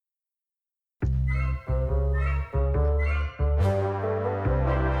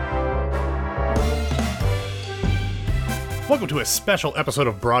Welcome to a special episode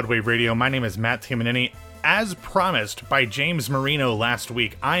of Broadway Radio. My name is Matt Tamanini. As promised by James Marino last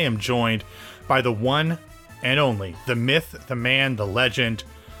week, I am joined by the one and only, the myth, the man, the legend,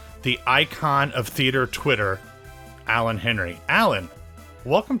 the icon of theater Twitter, Alan Henry. Alan,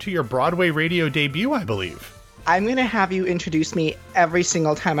 welcome to your Broadway Radio debut, I believe. I'm going to have you introduce me every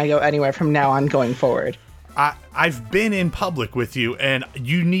single time I go anywhere from now on going forward. I've been in public with you, and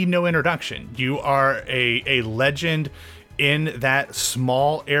you need no introduction. You are a legend in that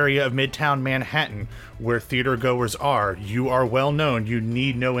small area of Midtown Manhattan where theater goers are. You are well known. You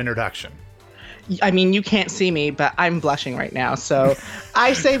need no introduction. I mean, you can't see me, but I'm blushing right now, so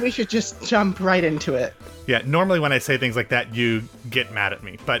I say we should just jump right into it. Yeah, normally when I say things like that, you get mad at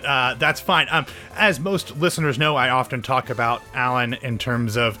me, but that's fine. As most listeners know, I often talk about Alan in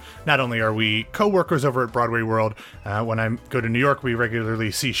terms of not only are we co-workers over at Broadway World, when I go to New York, we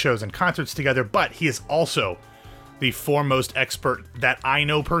regularly see shows and concerts together, but he is also the foremost expert that I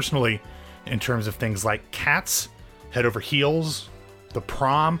know personally in terms of things like Cats, Head Over Heels, The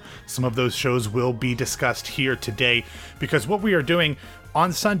Prom. Some of those shows will be discussed here today because what we are doing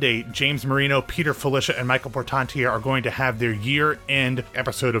on Sunday, James Marino, Peter Felicia, and Michael Portantier are going to have their year-end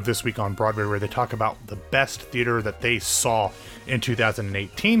episode of This Week on Broadway where they talk about the best theater that they saw in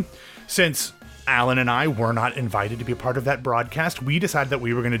 2018. Since Alan and I were not invited to be a part of that broadcast, we decided that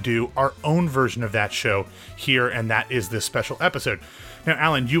we were going to do our own version of that show here, and that is this special episode. Now,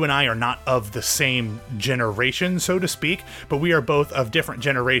 Alan, you and I are not of the same generation, so to speak, but we are both of different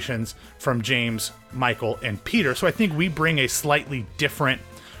generations from James, Michael, and Peter, so I think we bring a slightly different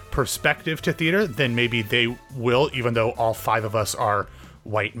perspective to theater than maybe they will, even though all five of us are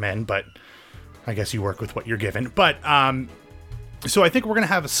white men, but I guess you work with what you're given. But, so I think we're going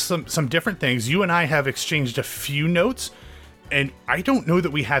to have some different things. You and I have exchanged a few notes, and I don't know that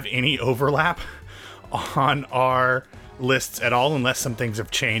we have any overlap on our lists at all unless some things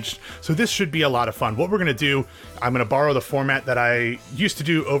have changed. So this should be a lot of fun. What we're going to do, I'm going to borrow the format that I used to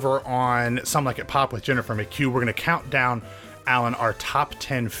do over on Some Like It Pop with Jennifer McHugh. We're going to count down, Alan, our top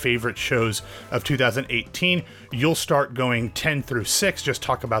 10 favorite shows of 2018. You'll start going 10 through 6, just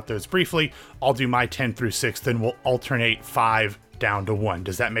talk about those briefly. I'll do my 10 through 6, then we'll alternate 5 down to 1.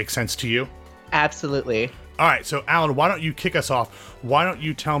 Does that make sense to you? Absolutely. All right, so Alan, why don't you kick us off? Why don't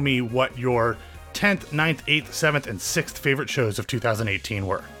you tell me what your 10th, 9th, 8th, 7th, and 6th favorite shows of 2018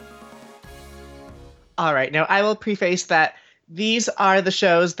 were? All right, now I will preface that these are the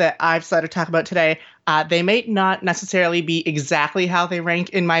shows that I've decided to talk about today. They may not necessarily be exactly how they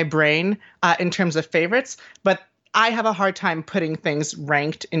rank in my brain in terms of favorites, but I have a hard time putting things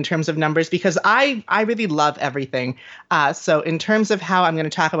ranked in terms of numbers because I really love everything. So in terms of how I'm going to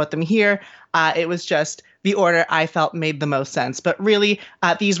talk about them here, it was just the order I felt made the most sense. But really,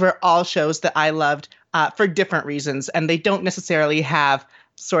 these were all shows that I loved for different reasons, and they don't necessarily have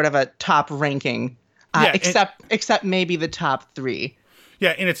sort of a top ranking, except maybe the top 3.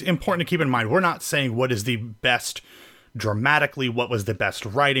 Yeah, and it's important to keep in mind, we're not saying what is the best dramatically, what was the best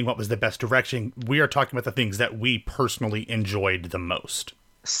writing, what was the best direction. We are talking about the things that we personally enjoyed the most.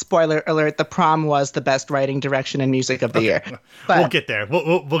 Spoiler alert, The Prom was the best writing, direction, and music of the year. But we'll get there.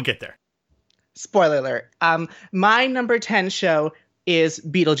 We'll get there. Spoiler alert. My number 10 show is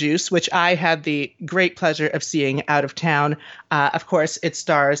Beetlejuice, which I had the great pleasure of seeing out of town. Of course, it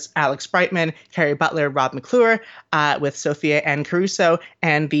stars Alex Brightman, Carrie Butler, Rob McClure, with Sophia Ann Caruso,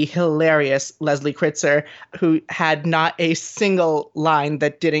 and the hilarious Leslie Kritzer, who had not a single line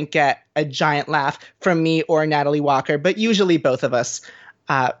that didn't get a giant laugh from me or Natalie Walker, but usually both of us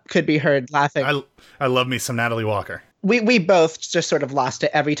could be heard laughing. I love me some Natalie Walker. We both just sort of lost it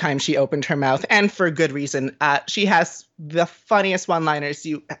every time she opened her mouth, and for good reason. She has the funniest one-liners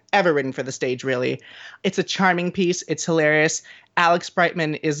you ever written for the stage, really. It's a charming piece. It's hilarious. Alex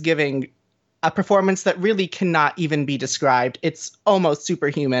Brightman is giving a performance that really cannot even be described. It's almost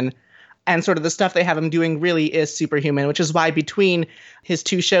superhuman, and sort of the stuff they have him doing really is superhuman, which is why between his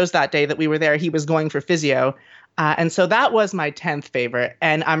 2 shows that day that we were there, he was going for physio. And so that was my 10th favorite,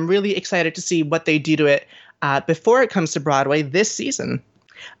 and I'm really excited to see what they do to it before it comes to Broadway this season.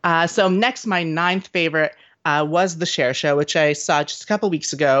 So next, my 9th favorite was The Cher Show, which I saw just a couple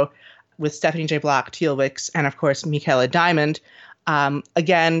weeks ago with Stephanie J. Block, Teal Wicks, and of course, Michaela Diamond.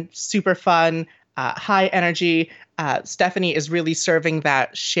 Again, super fun, high energy. Stephanie is really serving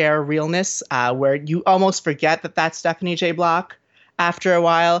that Cher realness where you almost forget that that's Stephanie J. Block after a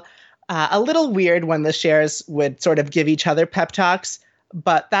while. A little weird when the Chers would sort of give each other pep talks,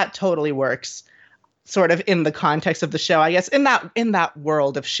 but that totally works. Sort of in the context of the show, I guess, in that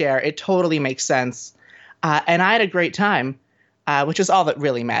world of Cher, it totally makes sense. And I had a great time, which is all that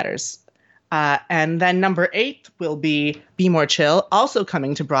really matters. And then number 8 will Be More Chill, also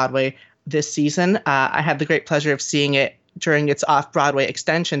coming to Broadway this season. I had the great pleasure of seeing it during its off-Broadway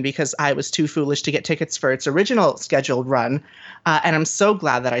extension because I was too foolish to get tickets for its original scheduled run. And I'm so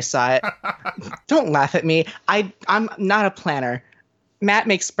glad that I saw it. Don't laugh at me. I'm not a planner. Matt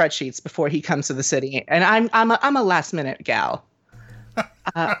makes spreadsheets before he comes to the city, and I'm a last-minute gal.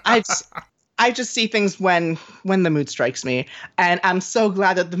 I just see things when the mood strikes me, and I'm so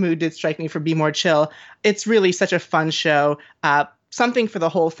glad that the mood did strike me for Be More Chill. It's really such a fun show, something for the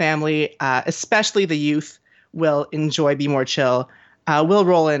whole family, especially the youth will enjoy Be More Chill. Will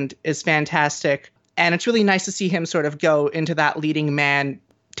Rowland is fantastic, and it's really nice to see him sort of go into that leading man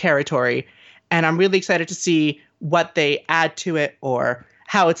territory, and I'm really excited to see what they add to it or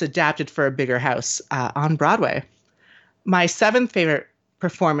how it's adapted for a bigger house on Broadway. My 7th favorite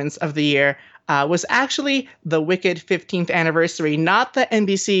performance of the year was actually the Wicked 15th anniversary, not the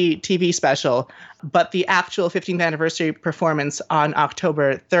NBC TV special, but the actual 15th anniversary performance on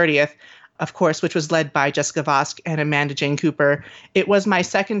October 30th, of course, which was led by Jessica Vosk and Amanda Jane Cooper. It was my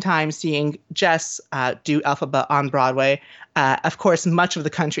second time seeing Jess do Elphaba on Broadway. Of course, much of the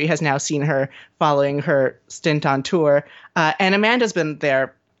country has now seen her following her stint on tour. And Amanda's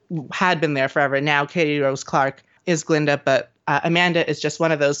had been there forever. Now Katie Rose Clark is Glinda, but Amanda is just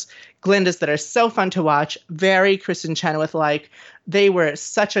one of those Glindas that are so fun to watch, very Kristen Chenoweth-like. They were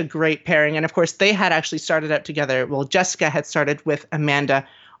such a great pairing. And of course, they had actually started out together. Well, Jessica had started with Amanda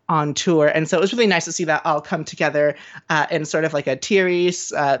on tour. And so it was really nice to see that all come together in sort of like a teary,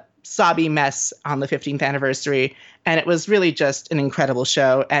 sobby mess on the 15th anniversary. And it was really just an incredible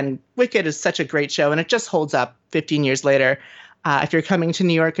show. And Wicked is such a great show, and it just holds up 15 years later. If you're coming to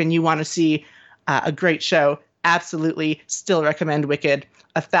New York and you want to see a great show, absolutely still recommend Wicked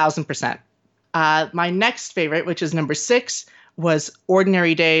 1,000%. My next favorite, which is number 6, was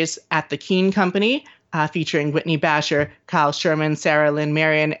Ordinary Days at the Keene Company, featuring Whitney Basher, Kyle Sherman, Sarah Lynn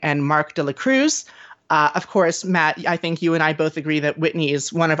Marion, and Mark de la Cruz. Of course, Matt, I think you and I both agree that Whitney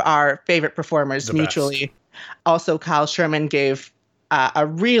is one of our favorite performers mutually. Also, Kyle Sherman gave a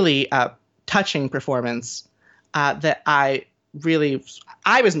really touching performance that I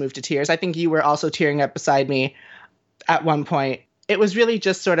was moved to tears. I think you were also tearing up beside me at one point. It was really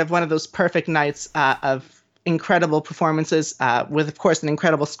just sort of one of those perfect nights of incredible performances with, of course, an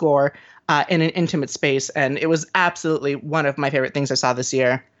incredible score in an intimate space. And it was absolutely one of my favorite things I saw this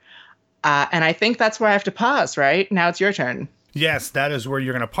year. And I think that's where I have to pause, right? Now it's your turn. Yes, that is where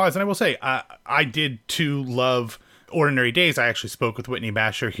you're going to pause. And I will say, I did too love Ordinary Days. I actually spoke with Whitney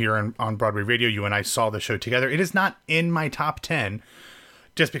Basher here on Broadway Radio. You and I saw the show together. It is not in my top 10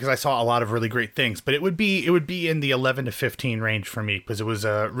 just because I saw a lot of really great things, but it would be in the 11 to 15 range for me because it was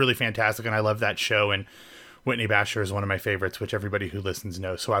really fantastic and I love that show, and Whitney Basher is one of my favorites, which everybody who listens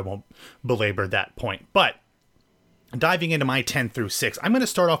knows, so I won't belabor that point. But diving into my 10 through 6, I'm going to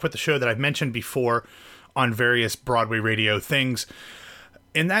start off with the show that I've mentioned before on various Broadway radio things.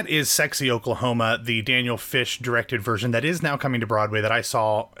 And that is Sexy Oklahoma, the Daniel Fish directed version that is now coming to Broadway that I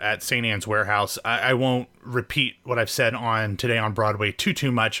saw at St. Anne's Warehouse. I won't repeat what I've said on Today on Broadway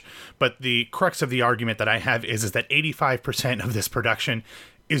too much, but the crux of the argument that I have is that 85% of this production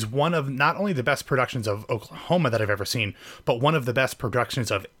is one of not only the best productions of Oklahoma that I've ever seen, but one of the best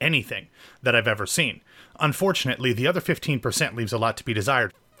productions of anything that I've ever seen. Unfortunately, the other 15% leaves a lot to be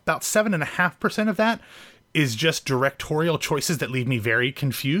desired. About 7.5% of that is just directorial choices that leave me very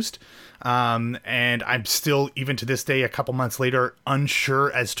confused. And I'm still, even to this day, a couple months later,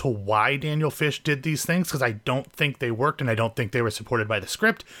 unsure as to why Daniel Fish did these things, because I don't think they worked and I don't think they were supported by the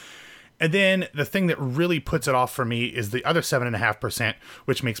script. And then the thing that really puts it off for me is the other 7.5%,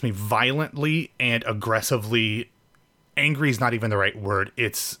 which makes me violently and aggressively angry is not even the right word.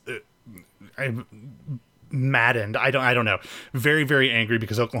 It's I'm maddened. I don't know. Very, very angry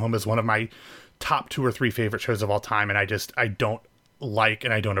because Oklahoma is one of my top 2 or 3 favorite shows of all time, and I don't like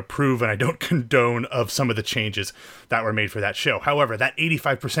and I don't approve and I don't condone of some of the changes that were made for that show. However, that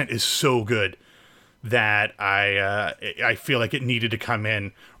 85% is so good that I feel like it needed to come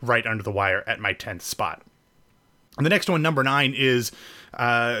in right under the wire at my 10th spot. And the next one, number 9, is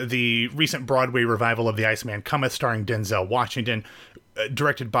the recent Broadway revival of The Iceman Cometh, starring Denzel Washington,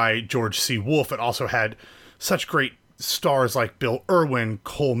 directed by George C. Wolfe. It also had such great stars like Bill Irwin,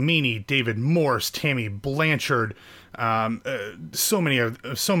 Cole Meany, David Morse, Tammy Blanchard, so many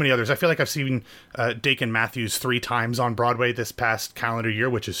others. I feel like I've seen Dakin Matthews 3 times on Broadway this past calendar year,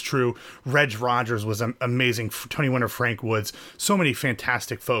 which is true. Reg Rogers was amazing. Tony Winter, Frank Woods, so many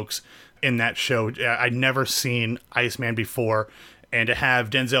fantastic folks in that show. I'd never seen Iceman before, And to have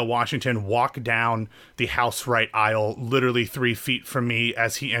Denzel Washington walk down the house right aisle literally 3 feet from me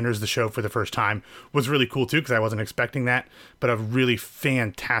as he enters the show for the first time was really cool too, because I wasn't expecting that. But a really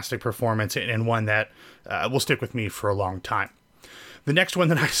fantastic performance, and one that will stick with me for a long time. The next one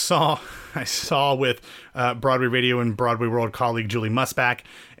that I saw with Broadway Radio and Broadway World colleague Julie Musbach,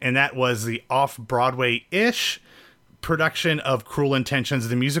 and that was the off-Broadway-ish production of Cruel Intentions,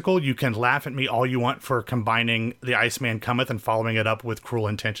 the musical. You can laugh at me all you want for combining The Iceman Cometh and following it up with Cruel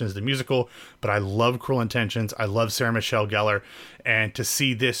Intentions, the musical, but I love Cruel Intentions. I love Sarah Michelle Gellar, and to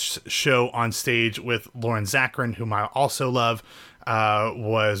see this show on stage with Lauren Zachrin, whom I also love,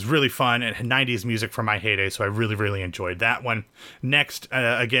 was really fun, and had 90s music from my heyday, so I really, really enjoyed that one. Next,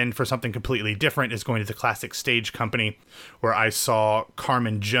 again, for something completely different, is going to the Classic Stage Company, where I saw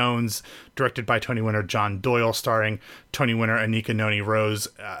Carmen Jones, directed by Tony winner John Doyle, starring Tony winner Anika Noni Rose.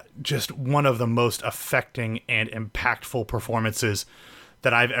 Just one of the most affecting and impactful performances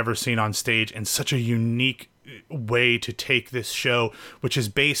that I've ever seen on stage, and such a unique way to take this show, which is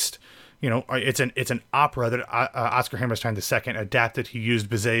based... it's an opera that Oscar Hammerstein II adapted. He used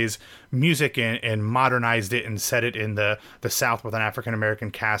Bizet's music and modernized it and set it in the South with an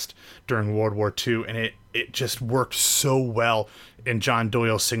African-American cast during World War II. And it just worked so well in John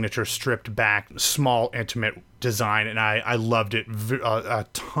Doyle's signature stripped back, small, intimate design. And I loved it a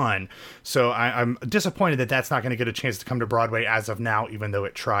ton. So I'm disappointed that that's not going to get a chance to come to Broadway as of now, even though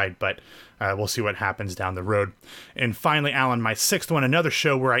it tried. But we'll see what happens down the road. And finally, Alan, my sixth one, another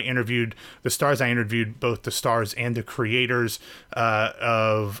show where I interviewed the stars. I interviewed both the stars and the creators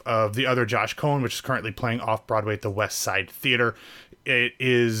of the other Josh Cohen, which is currently playing off-Broadway at the West Side Theater. It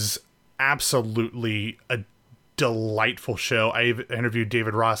is absolutely a delightful show. I interviewed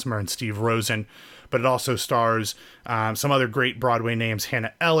David Rossmer and Steve Rosen, but it also stars some other great Broadway names,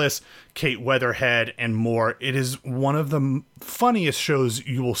 Hannah Ellis, Kate Weatherhead, and more. It is one of the funniest shows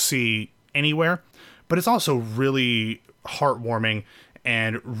you will see anywhere, but it's also really heartwarming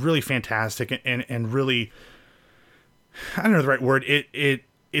and really fantastic and really, I don't know the right word.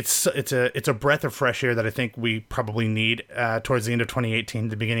 It's a breath of fresh air that I think we probably need towards the end of 2018,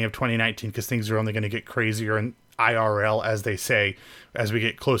 the beginning of 2019, because things are only going to get crazier and IRL, as they say, as we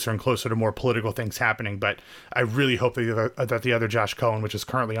get closer and closer to more political things happening. But I really hope that the other Josh Cohen, which is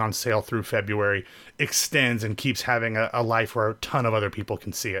currently on sale through February, extends and keeps having a life where a ton of other people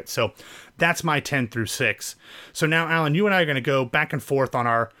can see it. So that's my 10 through 6. So now, Alan, you and I are going to go back and forth on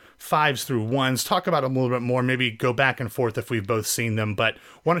our 5s through 1s, talk about them a little bit more, maybe go back and forth if we've both seen them. But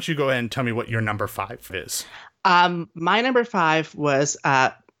why don't you go ahead and tell me what your number 5 is? My number 5 was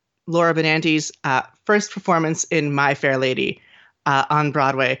Laura Benanti's first performance in My Fair Lady on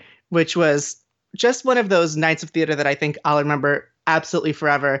Broadway, which was just one of those nights of theater that I think I'll remember absolutely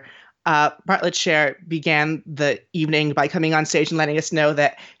forever. Bartlett Sher began the evening by coming on stage and letting us know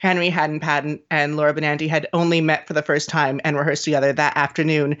that Henry Haddon Patton and Laura Benanti had only met for the first time and rehearsed together that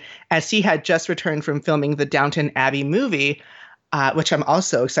afternoon, as he had just returned from filming the Downton Abbey movie, which I'm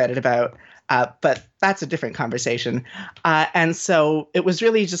also excited about. But that's a different conversation. And so it was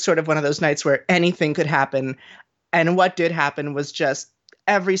really just sort of one of those nights where anything could happen. And what did happen was just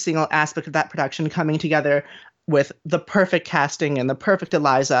every single aspect of that production coming together with the perfect casting and the perfect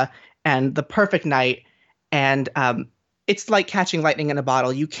Eliza and the perfect night. And it's like catching lightning in a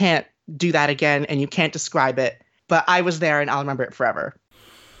bottle. You can't do that again, and you can't describe it. But I was there, and I'll remember it forever.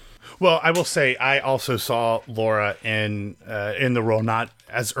 Well, I will say I also saw Laura in the role, not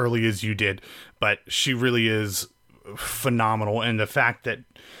as early as you did, but she really is phenomenal. And the fact that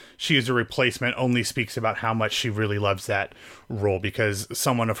she is a replacement only speaks about how much she really loves that role, because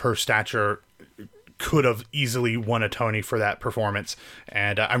someone of her stature could have easily won a Tony for that performance.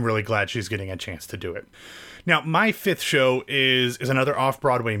 And I'm really glad she's getting a chance to do it. Now, my 5th show is another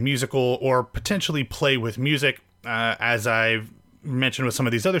off-Broadway musical, or potentially play with music. As I've mentioned with some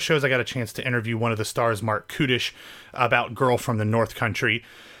of these other shows, I got a chance to interview one of the stars, Mark Kudish, about Girl from the North Country,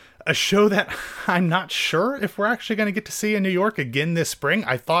 a show that I'm not sure if we're actually going to get to see in New York again this spring.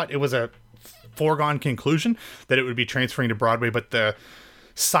 I thought it was a foregone conclusion that it would be transferring to Broadway, but the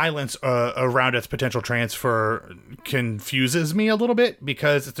silence around its potential transfer confuses me a little bit,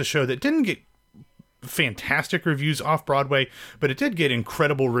 because it's a show that didn't get fantastic reviews off Broadway, but it did get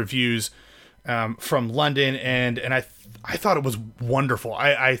incredible reviews from London, and I thought it was wonderful.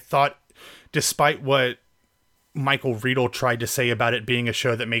 I thought, despite what Michael Riedel tried to say about it being a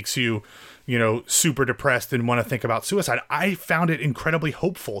show that makes you, super depressed and want to think about suicide, I found it incredibly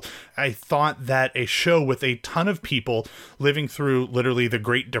hopeful. I thought that a show with a ton of people living through literally the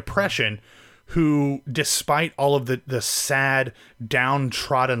Great Depression who, despite all of the sad,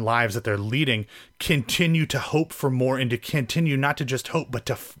 downtrodden lives that they're leading, continue to hope for more and to continue not to just hope, but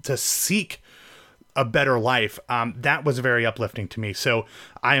to seek a better life. That was very uplifting to me. So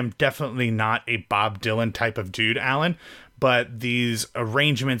I am definitely not a Bob Dylan type of dude, Alan, but these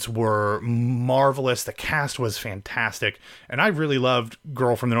arrangements were marvelous. The cast was fantastic, and I really loved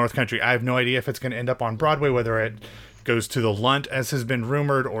Girl from the North Country. I have no idea if it's going to end up on Broadway, whether it goes to the Lunt, as has been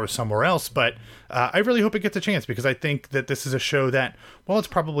rumored, or somewhere else, but I really hope it gets a chance, because I think that this is a show that, while it's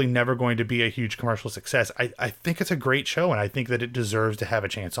probably never going to be a huge commercial success, I think it's a great show, and I think that it deserves to have a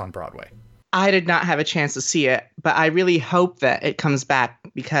chance on Broadway. I did not have a chance to see it, but I really hope that it comes back,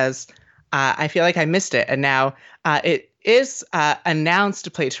 because I feel like I missed it. And now it is announced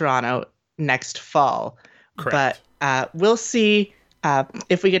to play Toronto next fall. Correct. But we'll see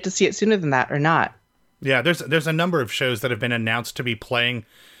if we get to see it sooner than that or not. Yeah, there's a number of shows that have been announced to be playing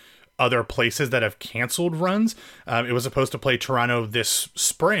other places that have canceled runs. It was supposed to play Toronto this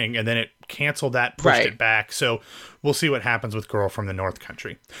spring, and then it canceled that, pushed it back. So we'll see what happens with Girl from the North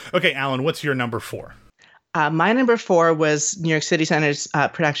Country. Okay, Alan, what's your number 4? My number 4 was New York City Center's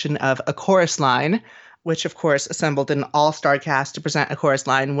production of A Chorus Line, which, of course, assembled an all-star cast to present A Chorus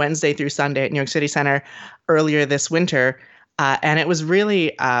Line Wednesday through Sunday at New York City Center earlier this winter. And it was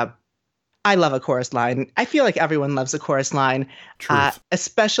really... I love A Chorus Line. I feel like everyone loves A Chorus Line,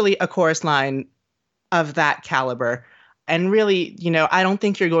 especially A Chorus Line of that caliber. And really, I don't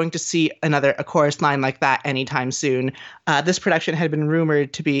think you're going to see another A Chorus Line like that anytime soon. This production had been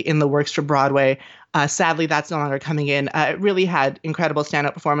rumored to be in the works for Broadway. Sadly, that's no longer coming in. It really had incredible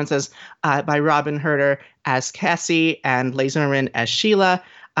stand-up performances by Robin Herter as Cassie and Leigh Zimmerman as Sheila,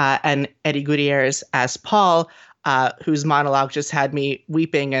 and Eddie Gutierrez as Paul, whose monologue just had me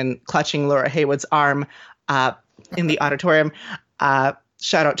weeping and clutching Laura Haywood's arm in the auditorium.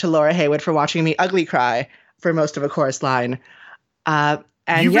 Shout out to Laura Haywood for watching me ugly cry for most of A Chorus Line. And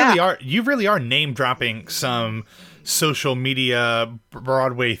you really are name dropping some social media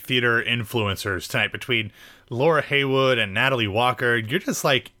Broadway theater influencers tonight, between Laura Haywood and Natalie Walker. You're just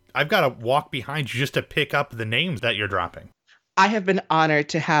like, I've got to walk behind you just to pick up the names that you're dropping. I have been honored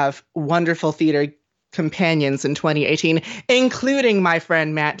to have wonderful theater companions in 2018, including my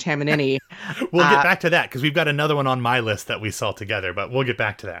friend Matt Tamanini. We'll get back to that, because we've got another one on my list that we saw together, but we'll get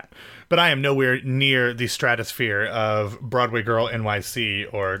back to that. But I am nowhere near the stratosphere of Broadway Girl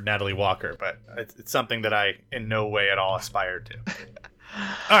NYC or Natalie Walker, but it's something that I in no way at all aspired to.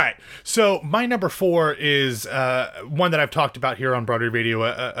 All right, so my number 4 is one that I've talked about here on Broadway Radio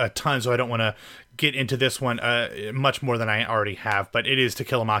a ton, so I don't want to get into this one much more than I already have, but it is To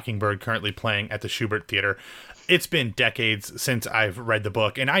Kill a Mockingbird, currently playing at the Shubert Theater. It's been decades since I've read the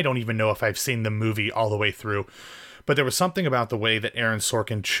book, and I don't even know if I've seen the movie all the way through, but there was something about the way that Aaron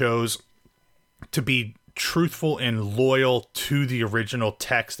Sorkin chose to be truthful and loyal to the original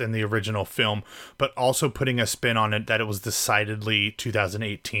text and the original film, but also putting a spin on it that it was decidedly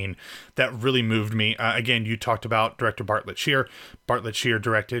 2018. That really moved me. Again, you talked about director Bartlett Shear. Bartlett Shear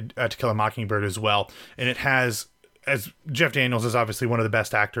directed To Kill a Mockingbird as well, and it has, as Jeff Daniels is obviously one of the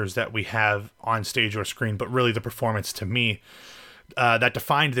best actors that we have on stage or screen, but really the performance to me that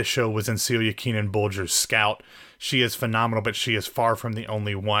defined this show was in Celia Keenan Bolger's Scout. She is phenomenal, but she is far from the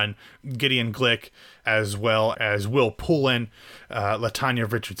only one. Gideon Glick, as well as Will Poulin, LaTanya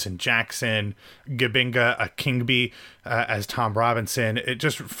Richardson Jackson, Gabinga Akingbe as Tom Robinson. It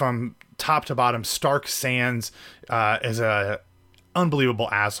just, from top to bottom, Stark Sands is a unbelievable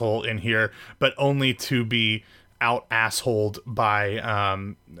asshole in here, but only to be out assholed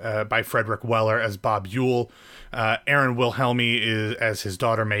by Frederick Weller as Bob Yule. Aaron Wilhelmi is as his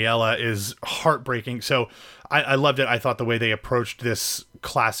daughter Mayella is heartbreaking. So I loved it. I thought the way they approached this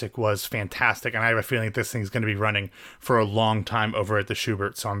classic was fantastic, and I have a feeling that this thing's going to be running for a long time over at the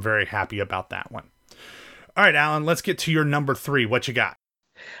Shubert, so I'm very happy about that one. All right, Alan, let's get to your number 3. What you got?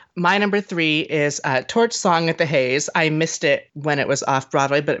 My number 3 is Torch Song at the Hayes. I missed it when it was off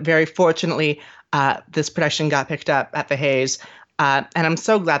Broadway, but very fortunately, this production got picked up at the Hayes, and I'm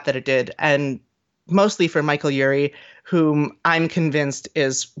so glad that it did, and mostly for Michael Urie, whom I'm convinced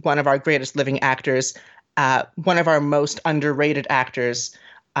is one of our greatest living actors, one of our most underrated actors.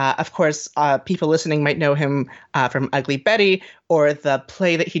 Of course, people listening might know him from Ugly Betty or the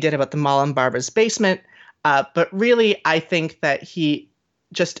play that he did about the mall in Barbara's basement, but really, I think that he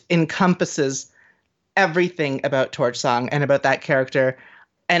just encompasses everything about Torch Song and about that character.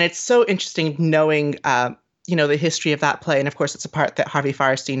 And it's so interesting knowing, the history of that play. And of course, it's a part that Harvey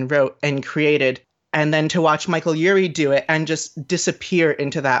Fierstein wrote and created. And then to watch Michael Urie do it and just disappear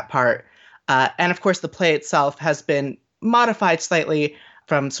into that part. And of course, the play itself has been modified slightly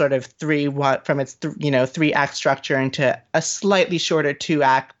from sort of its 3-act structure into a slightly shorter 2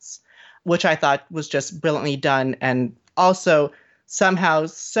 acts, which I thought was just brilliantly done, and also somehow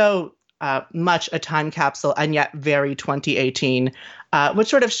so much a time capsule and yet very 2018, which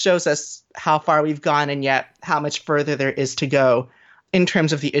sort of shows us how far we've gone and yet how much further there is to go in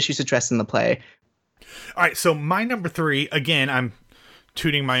terms of the issues addressed in the play. All right, so my number 3, again, I'm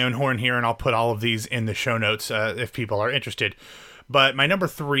tooting my own horn here, and I'll put all of these in the show notes if people are interested. But my number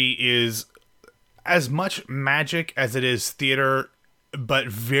 3 is as much magic as it is theater, but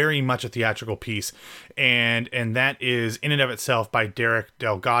very much a theatrical piece, and that is In and of Itself by Derek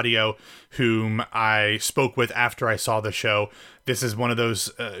Delgadio, whom I spoke with after I saw the show. This is one of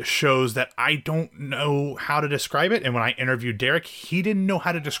those shows that I don't know how to describe it, and when I interviewed Derek, he didn't know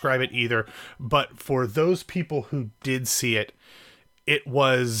how to describe it either, but for those people who did see it, it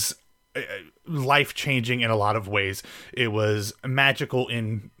was life-changing in a lot of ways. It was magical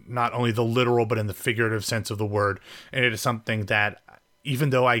in not only the literal, but in the figurative sense of the word, and it is something that, even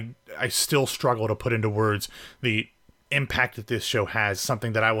though I still struggle to put into words the impact that this show has,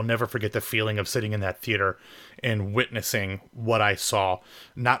 something that I will never forget, the feeling of sitting in that theater and witnessing what I saw,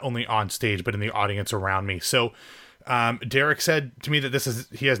 not only on stage, but in the audience around me. So Derek said to me that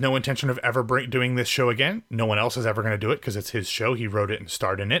he has no intention of ever doing this show again. No one else is ever going to do it because it's his show. He wrote it and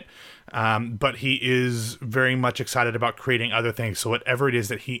starred in it. But he is very much excited about creating other things. So whatever it is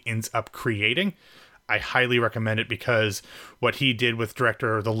that he ends up creating, I highly recommend it, because what he did with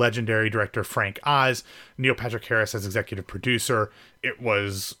the legendary director Frank Oz, Neil Patrick Harris as executive producer, it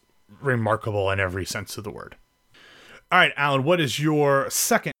was remarkable in every sense of the word. All right, Alan, what is your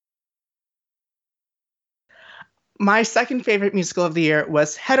second? My second favorite musical of the year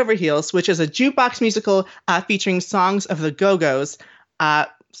was Head Over Heels, which is a jukebox musical featuring songs of the Go-Go's,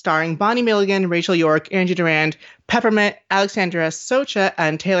 starring Bonnie Milligan, Rachel York, Angie Durand, Peppermint, Alexandra Socha,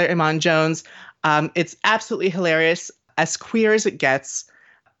 and Taylor Iman Jones. It's absolutely hilarious, as queer as it gets.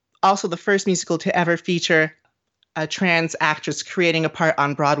 Also, the first musical to ever feature a trans actress creating a part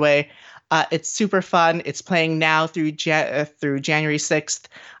on Broadway. It's super fun. It's playing now through January 6th.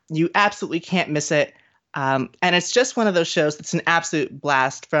 You absolutely can't miss it. And it's just one of those shows that's an absolute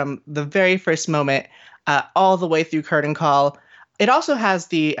blast from the very first moment all the way through curtain call. It also has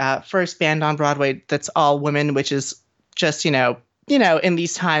the first band on Broadway that's all women, which is just, in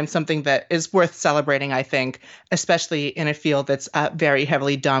these times, something that is worth celebrating, I think, especially in a field that's very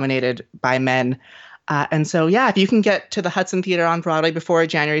heavily dominated by men. And so, yeah, if you can get to the Hudson Theater on Broadway before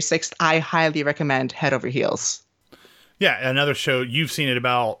January 6th, I highly recommend Head Over Heels. Yeah, another show. You've seen it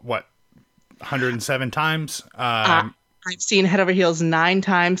about, 107 times? I've seen Head Over Heels 9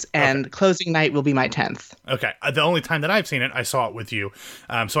 times, and closing night will be my 10th. Okay. The only time that I've seen it, I saw it with you.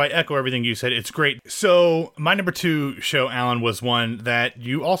 So I echo everything you said. It's great. So my number 2 show, Alan, was one that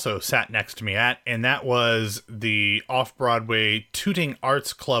you also sat next to me at, and that was the off-Broadway Tooting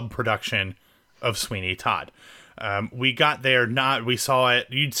Arts Club production of Sweeney Todd. We got there, we saw it,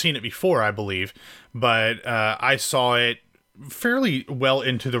 you'd seen it before, I believe, but I saw it fairly well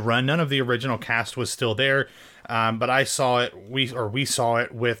into the run. None of the original cast was still there. But I saw it, we saw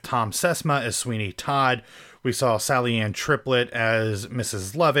it with Tom Sesma as Sweeney Todd. We saw Sally Ann Triplett as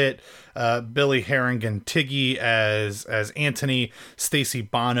Mrs. Lovett, Billy Harrigan-Tiggy as Antony, Stacey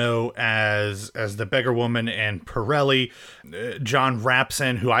Bono as the Beggar Woman and Pirelli, John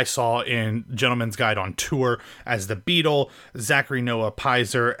Rapson, who I saw in Gentleman's Guide on Tour, as the Beetle, Zachary Noah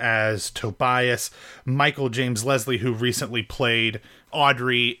Pizer as Tobias, Michael James Leslie, who recently played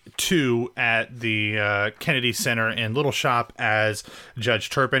Audrey 2 at the Kennedy Center in Little Shop as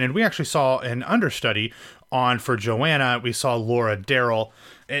Judge Turpin. And we actually saw an understudy on for Joanna. We saw Laura Darrell.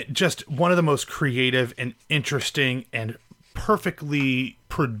 Just one of the most creative and interesting and perfectly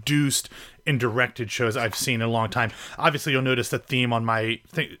produced and directed shows I've seen in a long time. Obviously, you'll notice the theme on my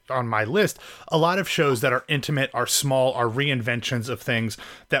list. A lot of shows that are intimate, are small, are reinventions of things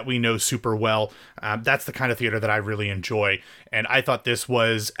that we know super well. That's the kind of theater that I really enjoy. And I thought this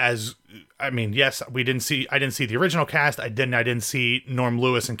was yes, I didn't see the original cast. I didn't see Norm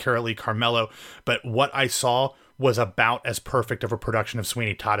Lewis and Carol Lee Carmelo, but what I saw was about as perfect of a production of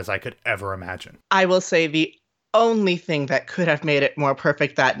Sweeney Todd as I could ever imagine. I will say the only thing that could have made it more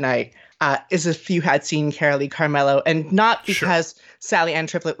perfect that night is if you had seen Carol Lee Carmelo, and not because Sally Ann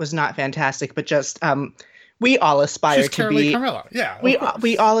Triplett was not fantastic, but just we all aspire to be. Carmelo. Yeah,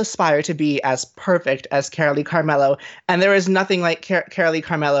 we all aspire to be as perfect as Carol Lee Carmelo, and there is nothing like Carol Lee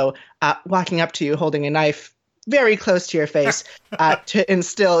Carmelo walking up to you holding a knife very close to your face to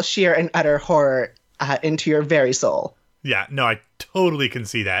instill sheer and utter horror into your very soul. Yeah, no, I totally can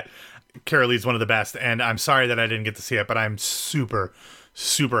see that. Carol Lee's one of the best, and I'm sorry that I didn't get to see it, but I'm super,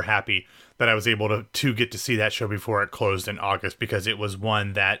 super happy that I was able to get to see that show before it closed in August, because it was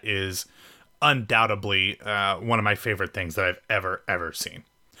one that is undoubtedly one of my favorite things that I've ever seen.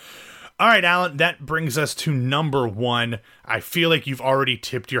 All right, Alan, that brings us to number one. I feel like you've already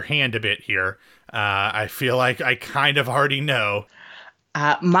tipped your hand a bit here. I feel like I kind of already know.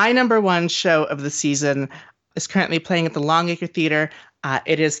 My number one show of the season is currently playing at the Longacre Theater.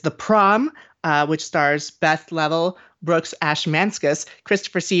 It is The Prom, which stars Beth Level, Brooks Ashmanskas,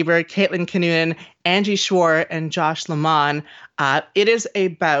 Christopher Sieber, Caitlin Canoon, Angie Schwarr, and Josh Lamont. It is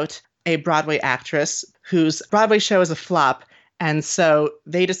about a Broadway actress whose Broadway show is a flop, and so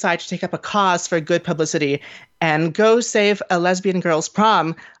they decide to take up a cause for good publicity and go save a lesbian girl's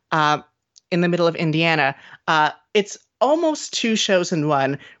prom in the middle of Indiana. It's almost two shows in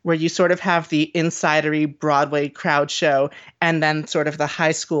one, where you sort of have the insidery Broadway crowd show and then sort of the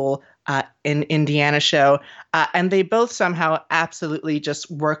high school in Indiana show. And they both somehow absolutely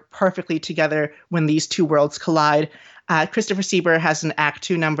just work perfectly together when these two worlds collide. Christopher Sieber has an Act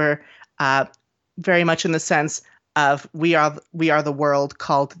 2 number, very much in the sense of We Are the World,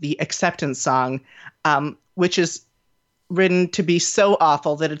 called The Acceptance Song, which is written to be so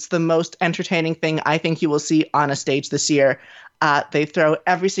awful that it's the most entertaining thing I think you will see on a stage this year. They throw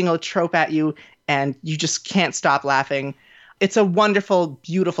every single trope at you, and you just can't stop laughing. It's a wonderful,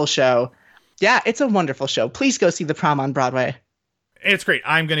 beautiful show. Yeah, it's a wonderful show. Please go see The Prom on Broadway. It's great.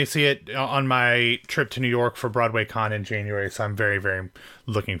 I'm going to see it on my trip to New York for Broadway Con in January, so I'm very, very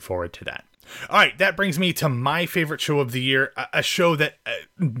looking forward to that. All right, that brings me to my favorite show of the year, a show that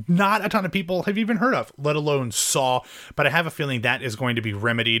not a ton of people have even heard of, let alone saw, but I have a feeling that is going to be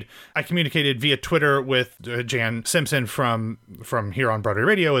remedied. I communicated via Twitter with Jan Simpson from here on Broadway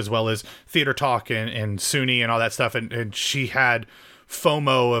Radio, as well as Theater Talk and SUNY and all that stuff, and she had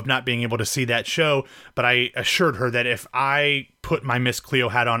FOMO of not being able to see that show, but I assured her that if I put my Miss Cleo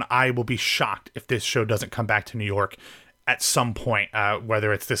hat on, I will be shocked if this show doesn't come back to New York at some point,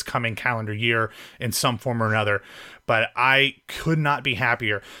 whether it's this coming calendar year in some form or another. But I could not be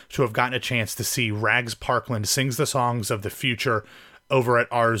happier to have gotten a chance to see Rags Parkland sings the songs of the future over at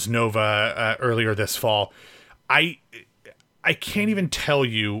Ars Nova earlier this fall. I can't even tell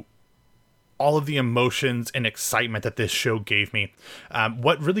you all of the emotions and excitement that this show gave me.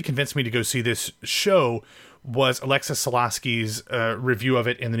 What really convinced me to go see this show was Alexis Solaski's review of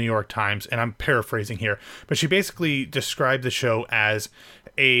it in the New York Times, and I'm paraphrasing here, but she basically described the show as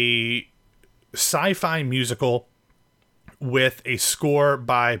a sci-fi musical with a score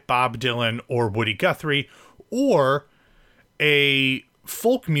by Bob Dylan or Woody Guthrie, or a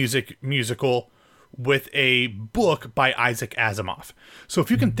folk musical with a book by Isaac Asimov. So if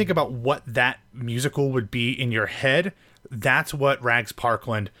you can think about what that musical would be in your head, that's what Rags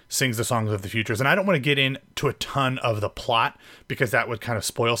Parkland sings the songs of the futures. And I don't want to get into a ton of the plot because that would kind of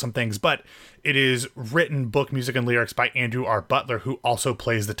spoil some things, but it is written, book, music, and lyrics by Andrew R. Butler, who also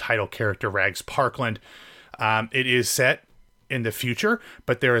plays the title character Rags Parkland. It is set in the future,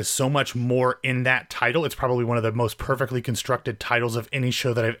 but there is so much more in that title. It's probably one of the most perfectly constructed titles of any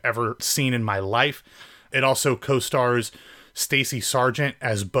show that I've ever seen in my life. It also co-stars Stacey Sargent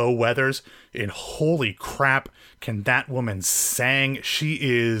as Bo Weathers, and holy crap, can that woman sing. She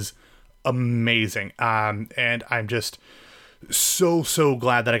is amazing. And I'm just so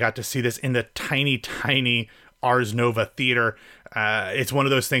glad that I got to see this in the tiny Ars Nova Theater. It's one of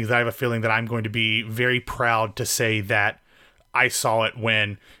those things that I have a feeling that I'm going to be very proud to say that I saw it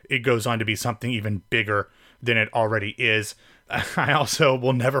when it goes on to be something even bigger than it already is. I also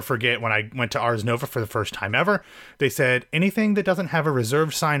will never forget when I went to Ars Nova for the first time ever. They said, anything that doesn't have a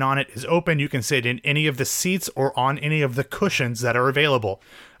reserved sign on it is open. You can sit in any of the seats or on any of the cushions that are available.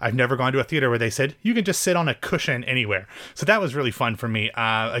 I've never gone to a theater where they said, you can just sit on a cushion anywhere. So that was really fun for me.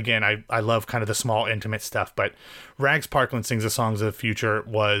 Again, I love kind of the small, intimate stuff, but Rags Parkland Sings the Songs of the Future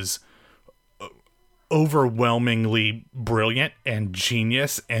was overwhelmingly brilliant and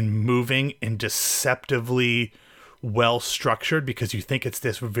genius and moving and deceptively well structured, because you think it's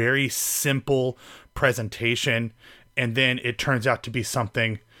this very simple presentation and then it turns out to be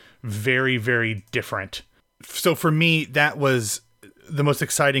something very, very different. So for me, that was the most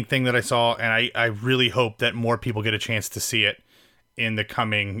exciting thing that I saw, and I really hope that more people get a chance to see it in the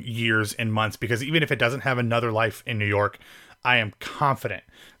coming years and months, because even if it doesn't have another life in New York, I am confident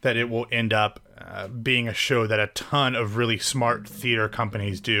that it will end up being a show that a ton of really smart theater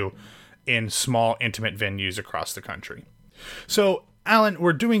companies do in small, intimate venues across the country. So, Alan,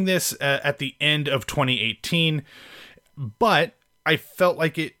 we're doing this at the end of 2018, but I felt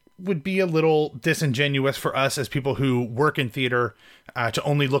like it would be a little disingenuous for us as people who work in theater to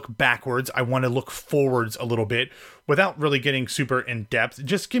only look backwards. I want to look forwards a little bit without really getting super in depth.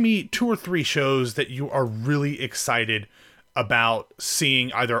 Just give me 2 or 3 shows that you are really excited about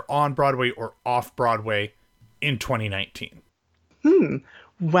seeing either on Broadway or off Broadway in 2019.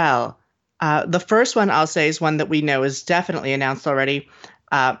 Well, the first one I'll say is one that we know is definitely announced already.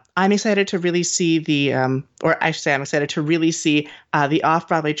 I'm excited to really see I'm excited to really see the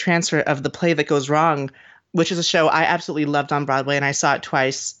off-Broadway transfer of The Play That Goes Wrong, which is a show I absolutely loved on Broadway, and I saw it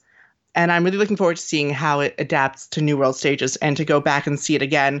twice. And I'm really looking forward to seeing how it adapts to New World stages and to go back and see it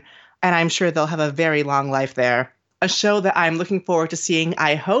again. And I'm sure they'll have a very long life there. A show that I'm looking forward to seeing,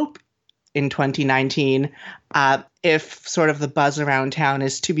 I hope, in 2019, if sort of the buzz around town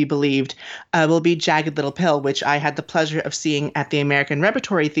is to be believed, will be Jagged Little Pill, which I had the pleasure of seeing at the American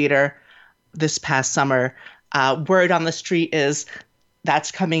Repertory Theater this past summer. Word on the street is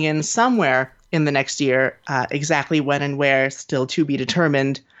that's coming in somewhere in the next year. Exactly when and where, still to be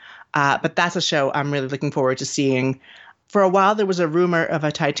determined. But that's a show I'm really looking forward to seeing. For a while, there was a rumor of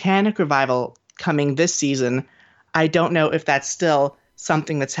a Titanic revival coming this season. I don't know if that's still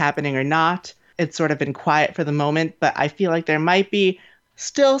something that's happening or not. It's sort of been quiet for the moment, but I feel like there might be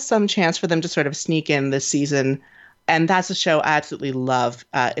still some chance for them to sort of sneak in this season. And that's a show I absolutely love.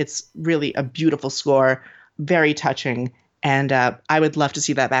 It's really a beautiful score, very touching. And I would love to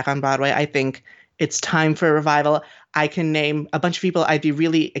see that back on Broadway. I think it's time for a revival. I can name a bunch of people I'd be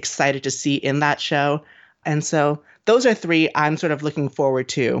really excited to see in that show. And so those are 3 I'm sort of looking forward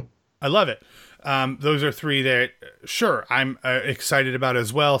to. I love it. Those are 3 that, sure, I'm excited about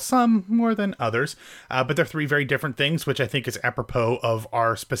as well, some more than others, but they're 3 very different things, which I think is apropos of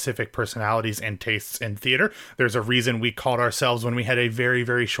our specific personalities and tastes in theater. There's a reason we called ourselves, when we had a very,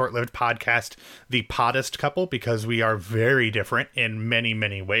 very short-lived podcast, the Poddest Couple, because we are very different in many,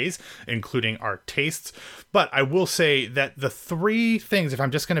 many ways, including our tastes. But I will say that the 3 things, if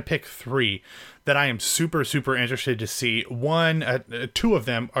I'm just going to pick 3, that I am super, super interested to see. 2 of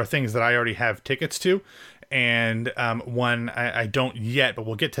them are things that I already have tickets to, and one I don't yet, but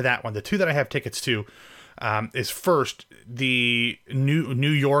we'll get to that one. The 2 that I have tickets to is first the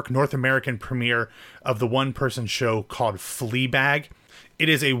New York North American premiere of the one-person show called Fleabag. It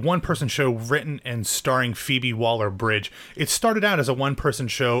is a one-person show written and starring Phoebe Waller-Bridge. It started out as a one-person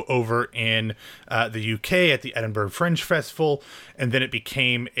show over in the UK at the Edinburgh Fringe Festival, and then it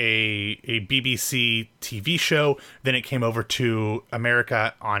became a BBC TV show. Then it came over to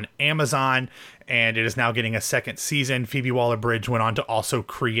America on Amazon, and it is now getting a second season. Phoebe Waller-Bridge went on to also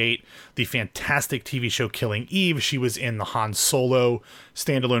create the fantastic TV show Killing Eve. She was in the Han Solo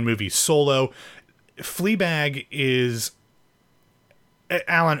standalone movie Solo. Fleabag is...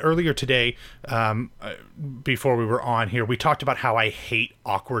 Alan, earlier today, before we were on here, we talked about how I hate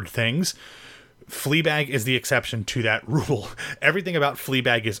awkward things. Fleabag is the exception to that rule. Everything about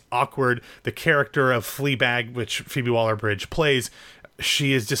Fleabag is awkward. The character of Fleabag, which Phoebe Waller-Bridge plays,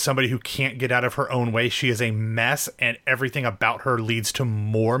 she is just somebody who can't get out of her own way. She is a mess, and everything about her leads to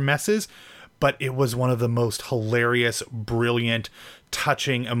more messes. But it was one of the most hilarious, brilliant,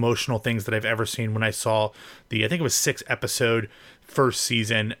 touching, emotional things that I've ever seen when I saw I think it was 6-episode first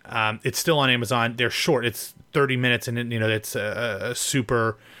season. It's still on Amazon. They're short. It's 30 minutes, and it's a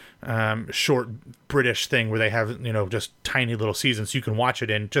super short British thing where they have just tiny little seasons. So you can watch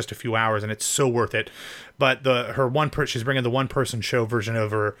it in just a few hours, and it's so worth it. But she's bringing the one-person show version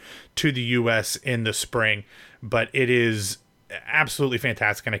over to the U.S. in the spring. But it is absolutely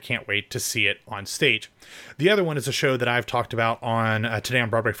fantastic, and I can't wait to see it on stage. The other one is a show that I've talked about on Today on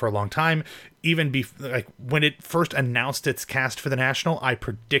Broadway for a long time. Even when it first announced its cast for the National, I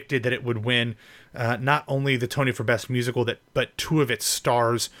predicted that it would win not only the Tony for Best Musical, but 2 of its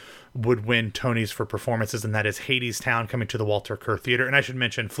stars would win Tonys for performances, and that is Hadestown coming to the Walter Kerr Theater. And I should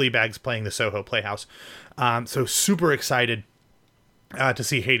mention Fleabag's playing the Soho Playhouse. So super excited to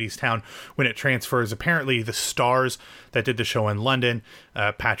see Hadestown when it transfers. Apparently the stars that did the show in London,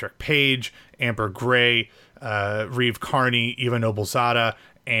 Patrick Page, Amber Gray, Reeve Carney, Eva Noblezada,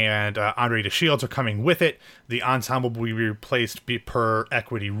 and Andre DeShields are coming with it. The ensemble will be replaced per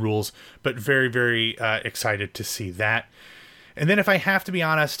equity rules, but very, very excited to see that. And then if I have to be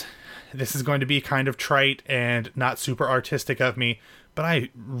honest, this is going to be kind of trite and not super artistic of me, but I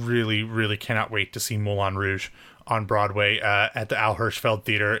really, really cannot wait to see Moulin Rouge on Broadway at the Al Hirschfeld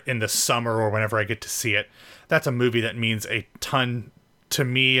Theater in the summer or whenever I get to see it. That's a movie that means a ton to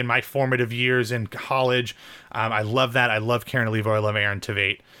me in my formative years in college. I love that. I love Karen Olivo. I love Aaron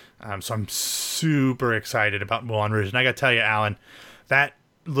Tveit. So I'm super excited about Moulin Rouge. And I got to tell you, Alan, that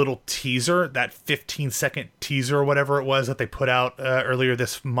little teaser, that 15-second teaser or whatever it was that they put out earlier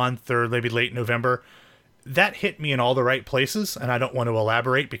this month or maybe late November, that hit me in all the right places. And I don't want to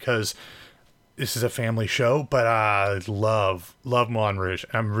elaborate because this is a family show, but I love Moulin Rouge.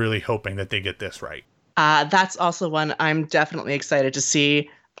 I'm really hoping that they get this right. That's also one I'm definitely excited to see.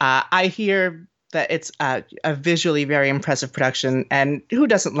 I hear that it's a visually very impressive production, and who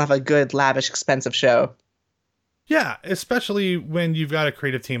doesn't love a good, lavish, expensive show? Yeah, especially when you've got a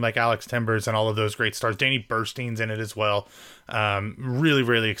creative team like Alex Timbers and all of those great stars. Danny Burstein's in it as well. Really,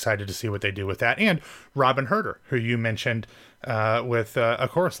 really excited to see what they do with that. And Robin Herder, who you mentioned with A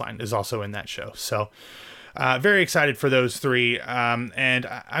Chorus Line, is also in that show. So very excited for those three. And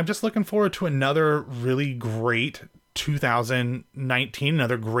I'm just looking forward to another really great 2019,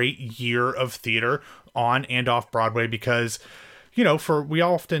 another great year of theater on and off Broadway, because we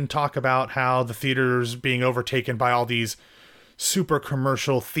often talk about how the theater's being overtaken by all these super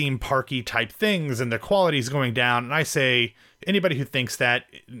commercial theme parky type things and the quality's going down. And I say anybody who thinks that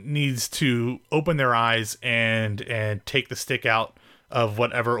needs to open their eyes and take the stick out of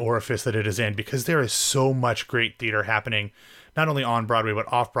whatever orifice that it is in, because there is so much great theater happening, not only on Broadway,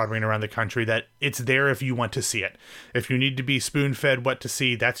 but off Broadway and around the country, that it's there if you want to see it. If you need to be spoon-fed what to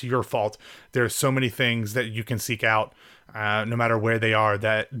see, that's your fault. There are so many things that you can seek out, no matter where they are,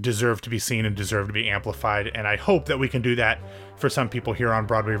 that deserve to be seen and deserve to be amplified. And I hope that we can do that for some people here on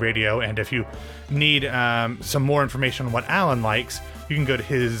Broadway Radio. And if you need some more information on what Alan likes, you can go to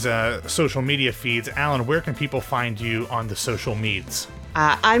his social media feeds. Alan, where can people find you on the social meds?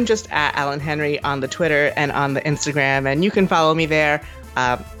 I'm just at Alan Henry on the Twitter and on the Instagram, and you can follow me there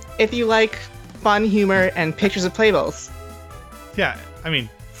if you like fun humor and pictures of playbills. Yeah, I mean,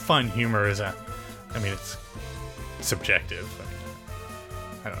 fun humor is it's subjective.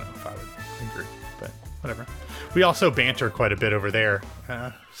 I don't know if I would agree, but whatever. We also banter quite a bit over there,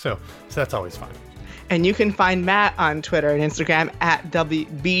 so that's always fun. And you can find Matt on Twitter and Instagram at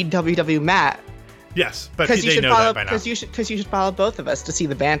BWWMatt. Yes, but they know that by now. Because you should follow both of us to see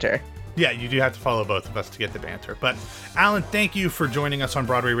the banter. Yeah, you do have to follow both of us to get the banter. But Alan, thank you for joining us on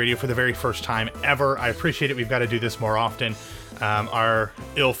Broadway Radio for the very first time ever. I appreciate it. We've got to do this more often. Our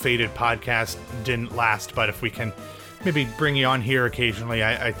ill-fated podcast didn't last, but if we can maybe bring you on here occasionally,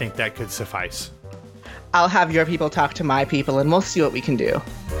 I think that could suffice. I'll have your people talk to my people, and we'll see what we can do.